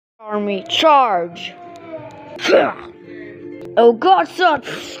Army, charge! Oh God, son!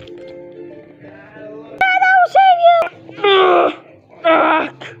 Dad, I will save you!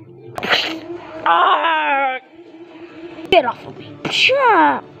 Get off of me!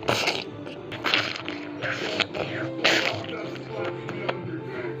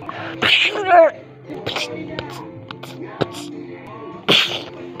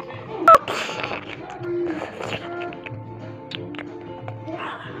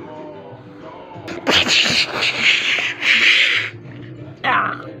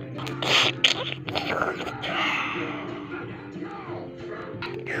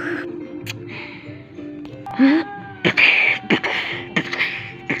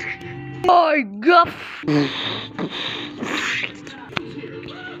 My God!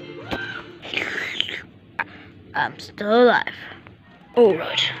 I'm still alive. All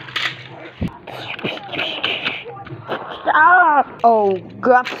right. Oh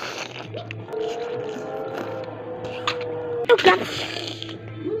God! Oh God!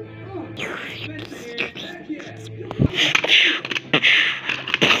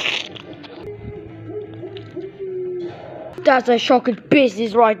 That's a shocking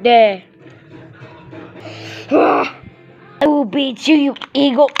business right there. I will beat you, you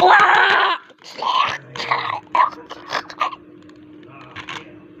eagle.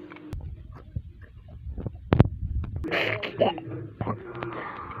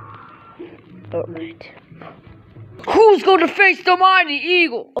 Alright. Who's gonna face the mighty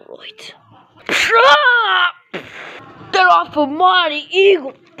eagle? Alright. Get off of mighty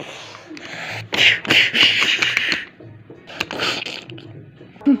eagle.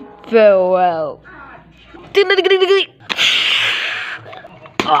 Farewell.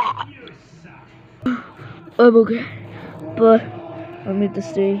 I'm okay, but I need to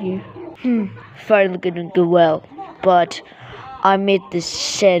stay here. Finally gonna go well, but I need to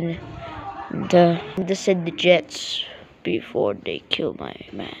send the jets before they kill my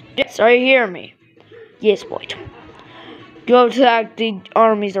man. Jets, are you hearing me? Yes, boy. Go attack the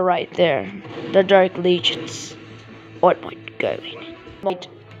armies are right there. The Dark Legions. What might going? Might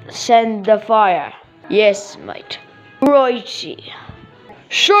send the fire. Yes, mate. Righty.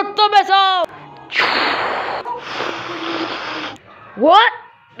 Shoot the missile! What?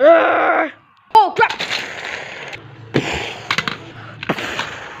 Oh crap!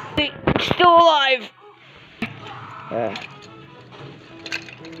 Still alive.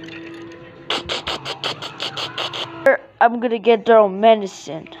 I'm gonna get their own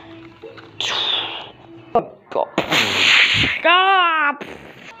medicine. Oh God. Stop!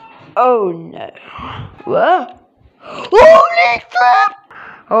 Oh no. What? Holy crap!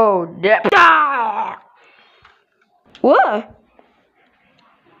 Oh damn. Ah! What?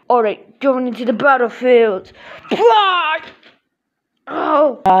 Alright, going into the battlefield.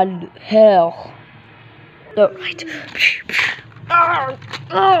 Oh and hell. Alright.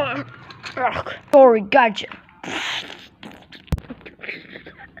 Sorry, gotcha.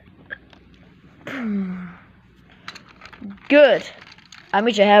 Good. I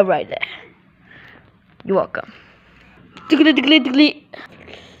made your hair right there. You're welcome. Tickly tickly tickly.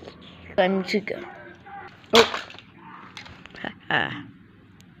 Time to go. Oh.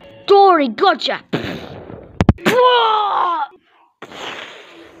 Dory, gotcha.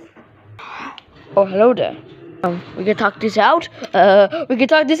 Oh, hello there. We can talk this out. We can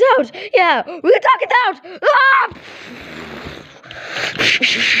talk this out. Yeah, we can talk it out. Ah!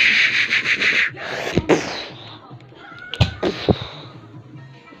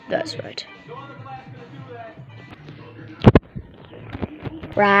 That's right.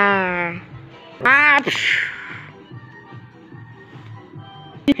 Rawr. Ah!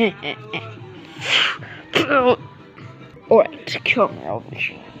 Alright, come over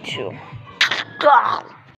here too.